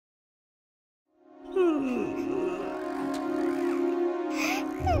You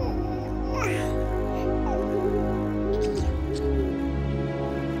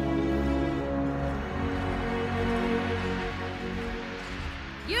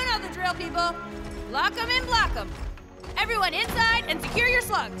know the drill, people. Lock 'em and block 'em. Everyone inside and secure your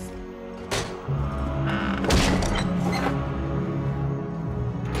slugs.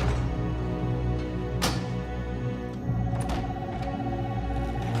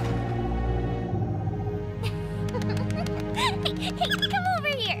 Hey, come over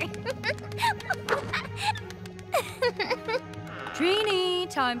here. Trini,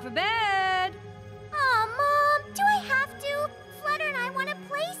 time for bed. Aw, Mom, do I have to? Flutter and I want to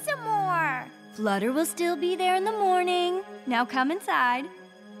play some more. Flutter will still be there in the morning. Now come inside.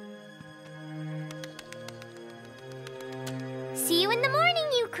 See you in the morning,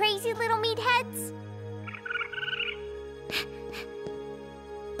 you crazy little meatheads.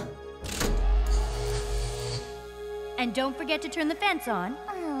 And don't forget to turn the fence on.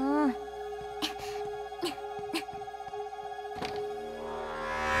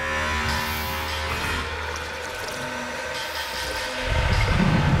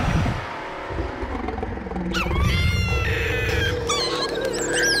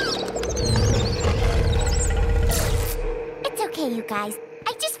 It's okay, you guys.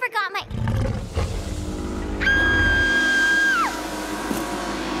 I just forgot my...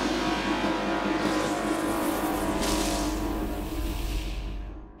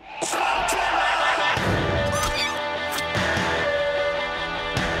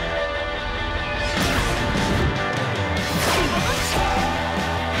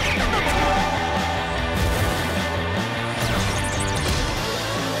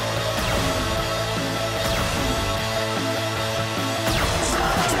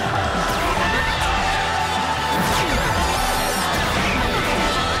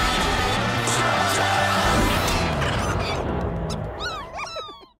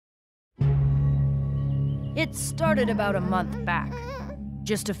 It started about a month back.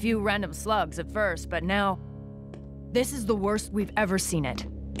 Just a few random slugs at first, but now... this is the worst we've ever seen it.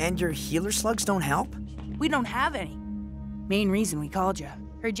 And your healer slugs don't help? We don't have any. Main reason we called you.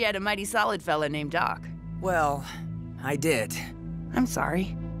 Heard you had a mighty solid fella named Doc. Well, I did. I'm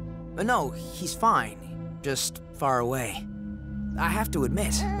sorry. But no, he's fine. Just far away. I have to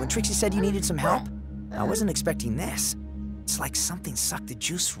admit, when Trixie said you needed some help, I wasn't expecting this. It's like something sucked the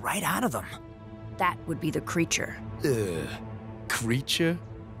juice right out of them. That would be the creature. Creature?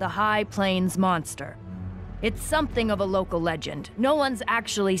 The High Plains monster. It's something of a local legend. No one's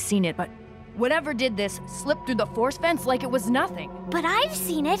actually seen it, but whatever did this slipped through the force fence like it was nothing. But I've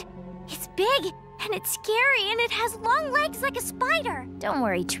seen it. It's big, and it's scary, and it has long legs like a spider. Don't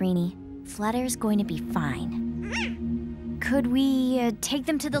worry, Trini. Flutter's going to be fine. Could we take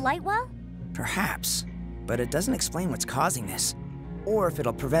them to the light well? Perhaps, but it doesn't explain what's causing this, or if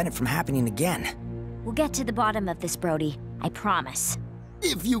it'll prevent it from happening again. We'll get to the bottom of this, Brody. I promise.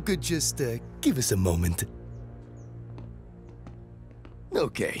 If you could just, give us a moment.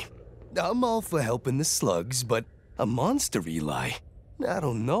 Okay, I'm all for helping the slugs, but a monster, Eli? I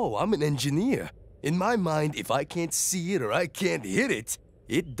don't know, I'm an engineer. In my mind, if I can't see it or I can't hit it,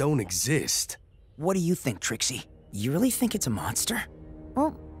 it don't exist. What do you think, Trixie? You really think it's a monster?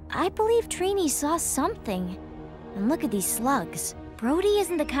 Well, I believe Trini saw something. And look at these slugs. Brody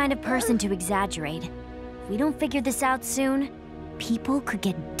isn't the kind of person to exaggerate. If we don't figure this out soon, people could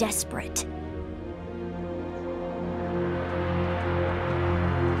get desperate.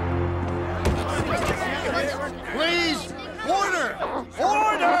 Please! Order!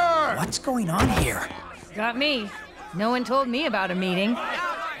 Order! What's going on here? Got me. No one told me about a meeting.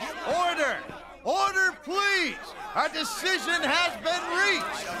 Order! Order, please! A decision has been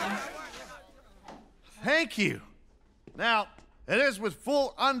reached! Thank you. Now, it is with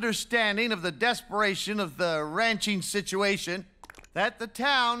full understanding of the desperation of the ranching situation that the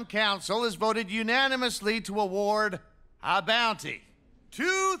town council has voted unanimously to award a bounty.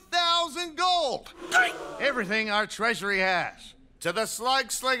 2,000 gold! Everything our treasury has. To the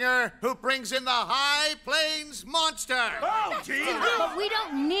Slugslinger who brings in the High Plains monster! Bounty! But we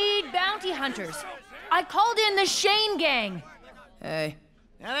don't need bounty hunters. I called in the Shane gang. Hey.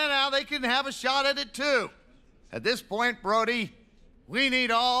 Now they can have a shot at it too. At this point, Brody, we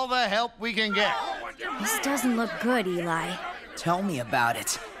need all the help we can get. This doesn't look good, Eli. Tell me about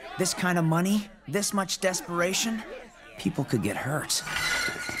it. This kind of money? This much desperation? People could get hurt.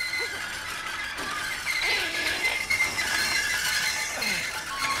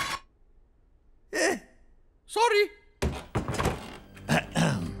 Sorry.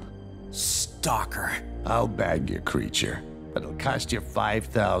 Stalker. I'll bag your creature, but it'll cost you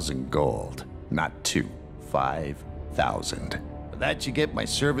 5,000 gold. Not 2. 5,000. For that you get my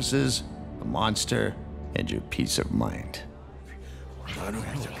services, the monster, And your peace of mind.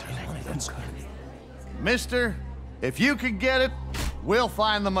 Mister, if you can get it, we'll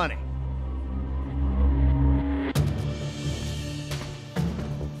find the money.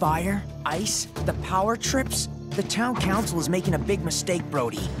 Fire, ice, the power trips. The town council is making a big mistake,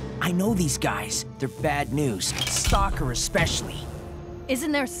 Brody. I know these guys. They're bad news. Stalker especially.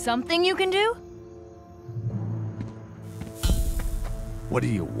 Isn't there something you can do? What do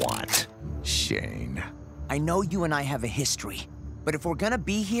you want, Shane? I know you and I have a history, but if we're gonna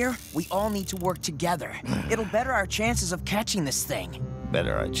be here, we all need to work together. It'll better our chances of catching this thing.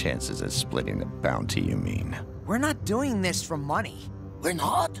 Better our chances of splitting the bounty, you mean? We're not doing this for money. We're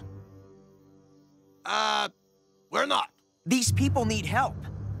not? We're not. These people need help,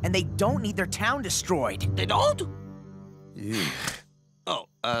 and they don't need their town destroyed. They don't? Oh,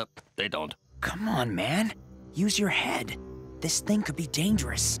 they don't. Come on, man. Use your head. This thing could be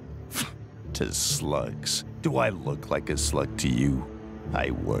dangerous. To slugs. Do I look like a slug to you?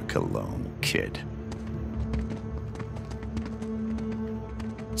 I work alone, kid.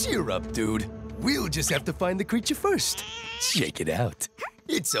 Cheer up, dude. We'll just have to find the creature first. Check it out.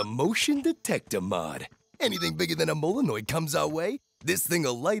 It's a motion detector mod. Anything bigger than a Molinoid comes our way, this thing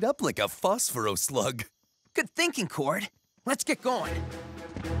will light up like a phosphoro slug. Good thinking, Cord. Let's get going.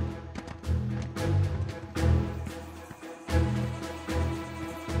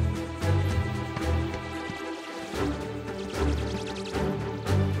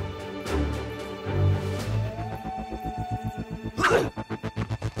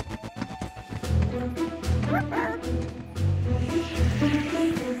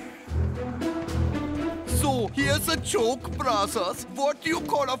 So, here's a joke, brothers. What do you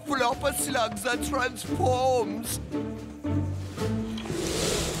call a flop of slugs that transforms?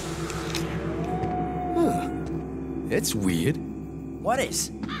 Huh. That's weird. What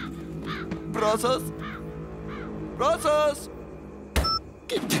is? Brothers? Brothers?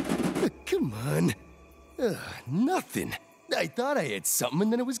 Come on. Nothing. I thought I had something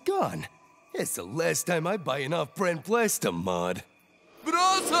and then it was gone. It's the last time I buy an off-brand plaster mod.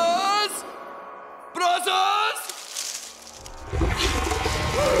 Brothers! Brothers!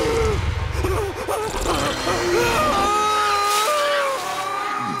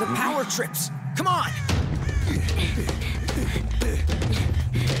 The power trips. Come on.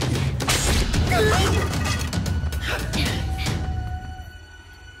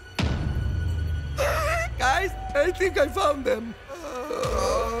 Guys, I think I found them.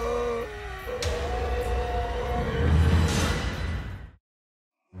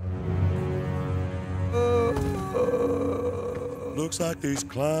 Looks like these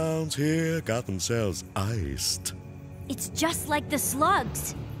clowns here got themselves iced. It's just like the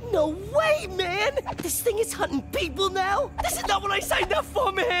slugs. No way, man! This thing is hunting people now? This is not what I signed up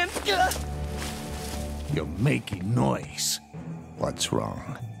for, man! You're making noise. What's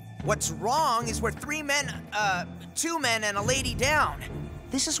wrong? What's wrong is we're 2 men and a lady down.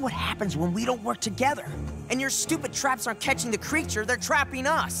 This is what happens when we don't work together. And your stupid traps aren't catching the creature, they're trapping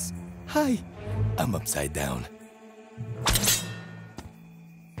us. Hi, I'm upside down.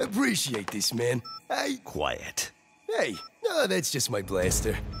 Appreciate this, man. Quiet. Hey, no, that's just my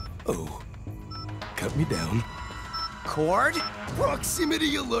blaster. Oh, cut me down. Cord?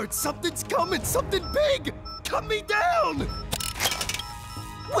 Proximity alert! Something's coming! Something big! Cut me down!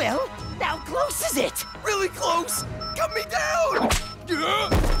 Well, how close is it? Really close! Cut me down!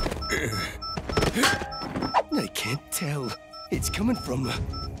 I can't tell. It's coming from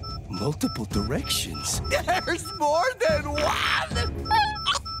multiple directions. There's more than one!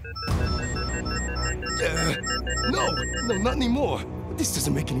 No, not anymore. This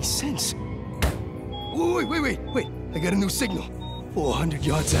doesn't make any sense. Wait. I got a new signal. 400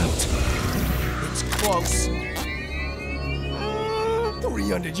 yards out. It's close.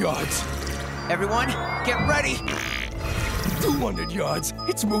 300 yards. Everyone, get ready. 200 yards.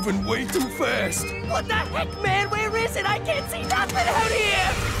 It's moving way too fast. What the heck, man? Where is it? I can't see nothing out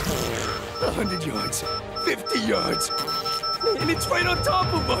here! 100 yards. 50 yards. And it's right on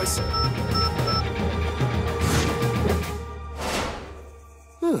top of us.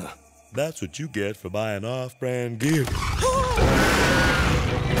 Huh. That's what you get for buying off-brand gear.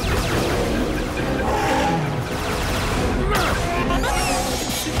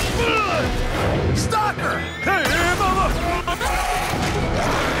 Stalker! Hey, mama!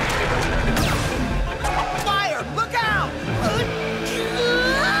 Fire! Look out!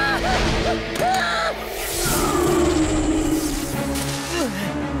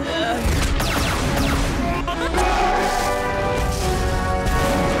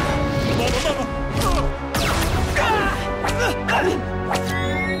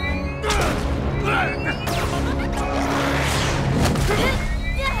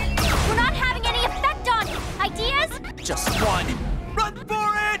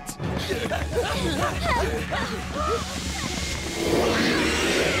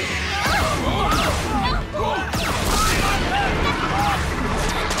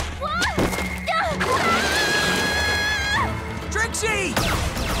 Trixie!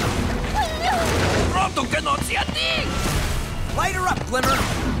 Pronto che non sia lì! Light her up, Glimmer!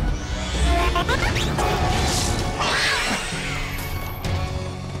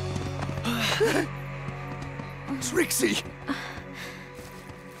 Trixie!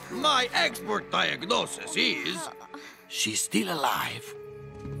 My expert diagnosis is... she's still alive.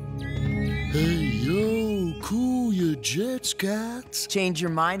 Hey, yo, cool your jets, cats. Change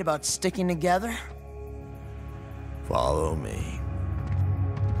your mind about sticking together? Follow me.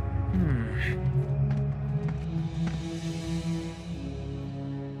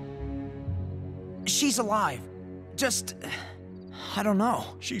 She's alive. Just... I don't know.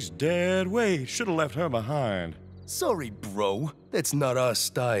 She's dead weight. Should have left her behind. Sorry, bro. That's not our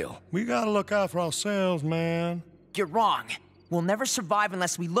style. We gotta look out for ourselves, man. You're wrong. We'll never survive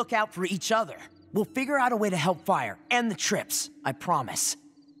unless we look out for each other. We'll figure out a way to help Fire and the trips. I promise.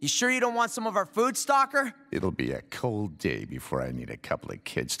 You sure you don't want some of our food, Stalker? It'll be a cold day before I need a couple of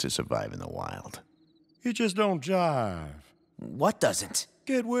kids to survive in the wild. It just don't jive. What doesn't?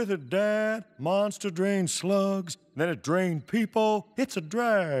 Get with it, Dad. Monster drains slugs, then it drained people. It's a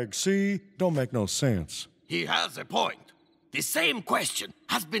drag, see? Don't make no sense. He has a point. The same question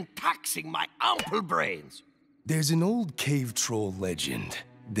has been taxing my ample brains. There's an old cave troll legend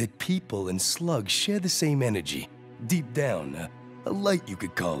that people and slugs share the same energy. Deep down, a light you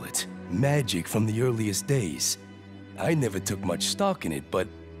could call it. Magic from the earliest days. I never took much stock in it, but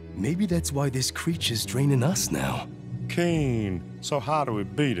maybe that's why this creature's draining us now. Keen. So how do we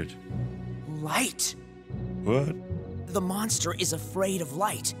beat it? Light. What? The monster is afraid of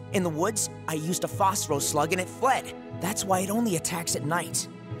light. In the woods, I used a phosphor slug and it fled. That's why it only attacks at night.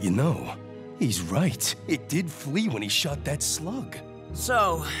 You know, he's right. It did flee when he shot that slug.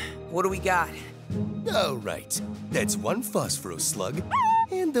 So, what do we got? All right. That's one phosphor slug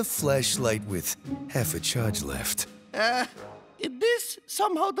and a flashlight with half a charge left. This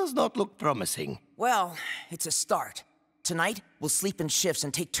somehow does not look promising. Well, it's a start. Tonight, we'll sleep in shifts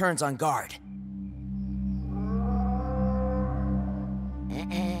and take turns on guard.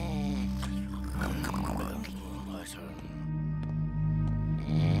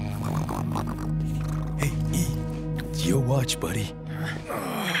 Hey, E, it's your watch, buddy.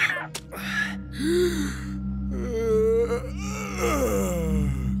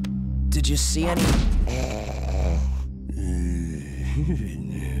 Did you see any?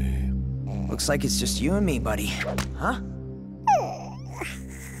 Looks like it's just you and me, buddy. Huh?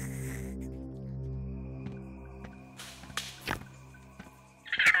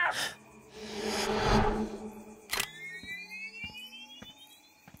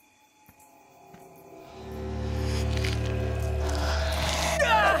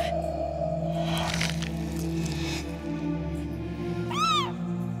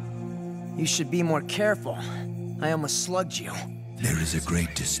 You should be more careful. I almost slugged you. There is a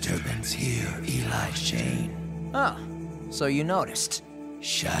great disturbance here, Eli Shane. Oh, so you noticed.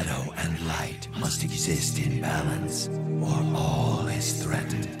 Shadow and light must exist in balance, or all is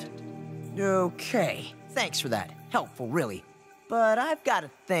threatened. Okay, thanks for that. Helpful, really. But I've got a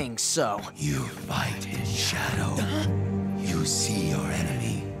thing, so... You fight in shadow. You see your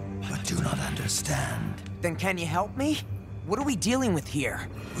enemy, but do not understand. Then can you help me? What are we dealing with here?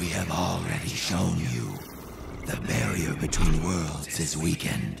 We have already shown you. The barrier between worlds is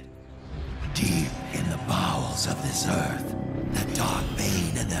weakened. Deep in the bowels of this earth, the Dark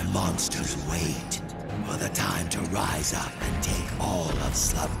Bane and their monsters wait for the time to rise up and take all of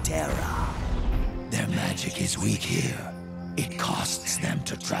Slugterra. Their magic is weak here. It costs them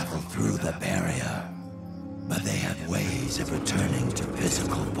to travel through the barrier. But they have ways of returning to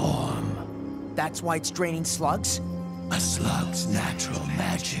physical form. That's why it's draining slugs? A slug's natural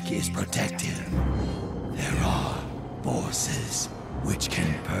magic is protective. There are forces which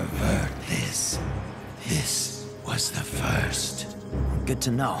can pervert this. This was the first. Good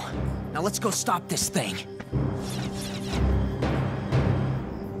to know. Now let's go stop this thing.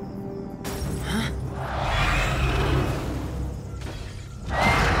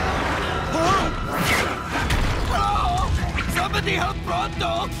 Somebody help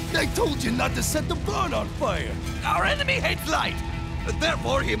Pronto! I told you not to set the barn on fire! Our enemy hates light!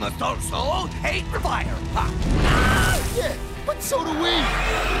 Therefore, he must also hate fire! Ha. Yeah, but so do we!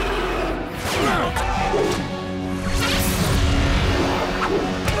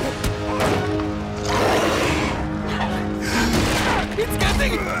 It's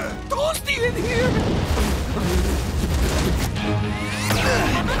getting toasty in here!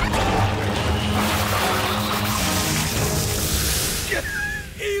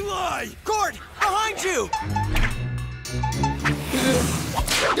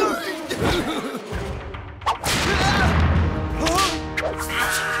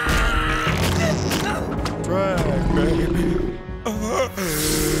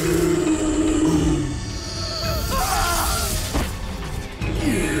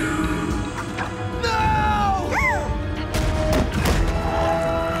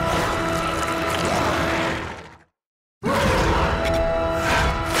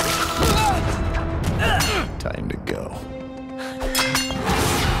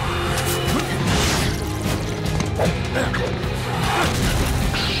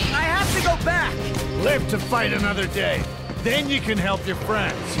 Live to fight another day. Then you can help your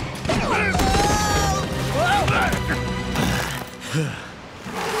friends.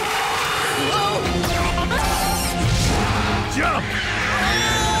 Jump!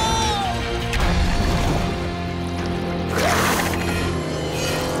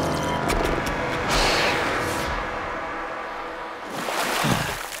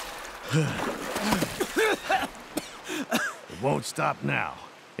 It won't stop now.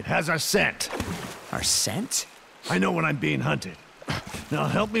 It has our scent. Our scent? I know when I'm being hunted. Now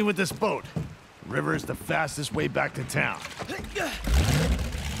help me with this boat. The river is the fastest way back to town.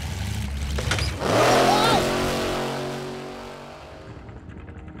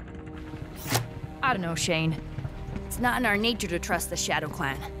 I don't know, Shane. It's not in our nature to trust the Shadow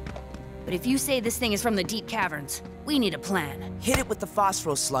Clan. But if you say this thing is from the deep caverns, we need a plan. Hit it with the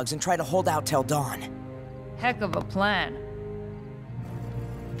phosphorus slugs and try to hold out till dawn. Heck of a plan.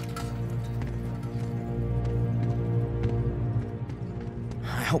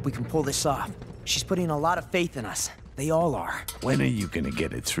 I hope we can pull this off. She's putting a lot of faith in us. They all are. When are you gonna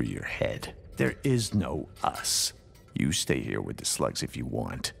get it through your head? There is no us. You stay here with the slugs if you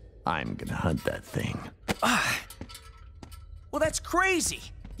want. I'm gonna hunt that thing. Well, that's crazy.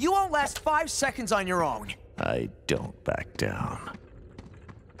 You won't last 5 seconds on your own. I don't back down.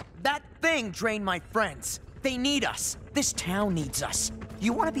 That thing drained my friends. They need us. This town needs us.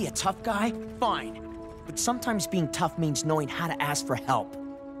 You want to be a tough guy? Fine. But sometimes being tough means knowing how to ask for help.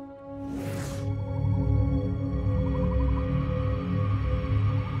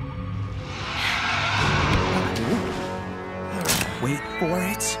 Wait for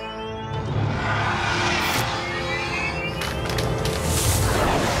it.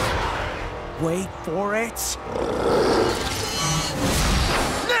 Wait for it.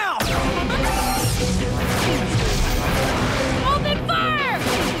 Now! Open fire!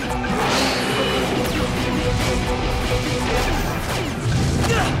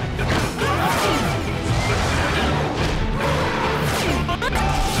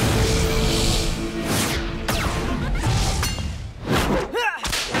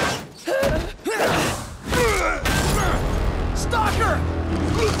 Stalker!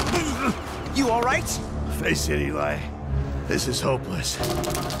 You all right? Face it, Eli. This is hopeless.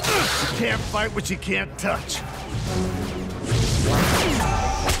 You can't fight what you can't touch.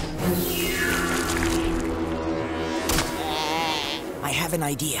 I have an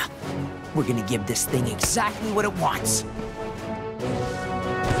idea. We're gonna give this thing exactly what it wants.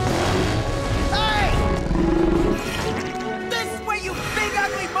 Hey! This way, you big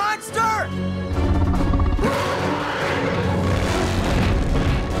ugly monster!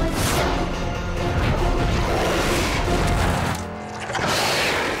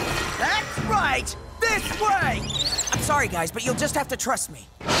 That's right! This way! I'm sorry, guys, but you'll just have to trust me.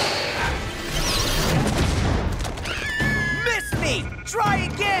 Miss me! Try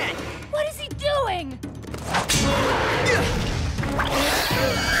again! What is he doing?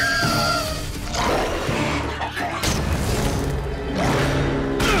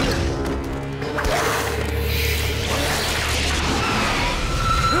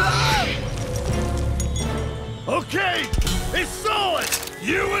 Okay, it's solid!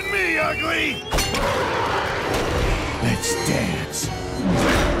 You and me, ugly! Let's dance.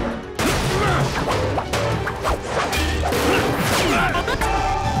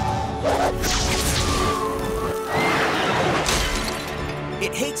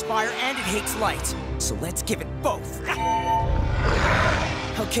 It hates fire and it hates light, so let's give it both.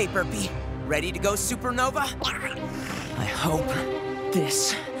 Okay, Burpee, ready to go supernova? I hope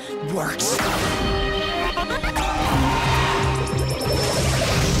this works.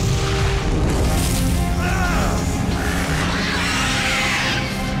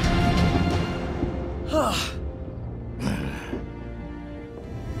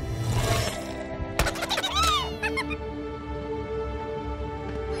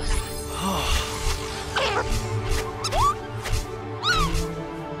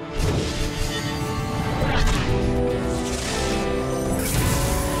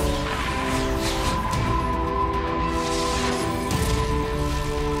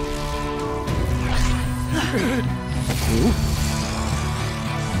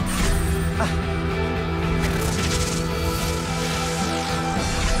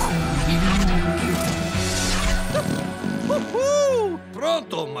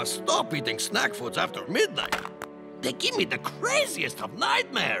 Pronto must stop eating snack foods after midnight. They give me the craziest of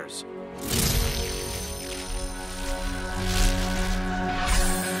nightmares.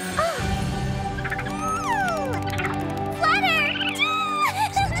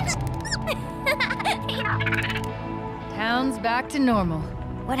 Town's back to normal.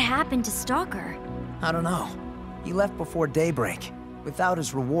 What happened to Stalker? I don't know. He left before daybreak, without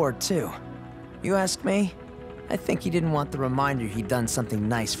his reward, too. You ask me? I think he didn't want the reminder he'd done something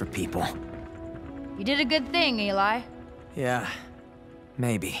nice for people. You did a good thing, Eli. Yeah,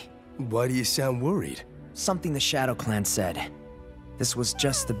 maybe. Why do you sound worried? Something the Shadow Clan said. This was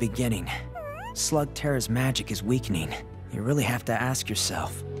just the beginning. Slugterra's magic is weakening. You really have to ask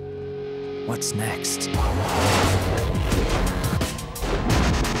yourself, what's next?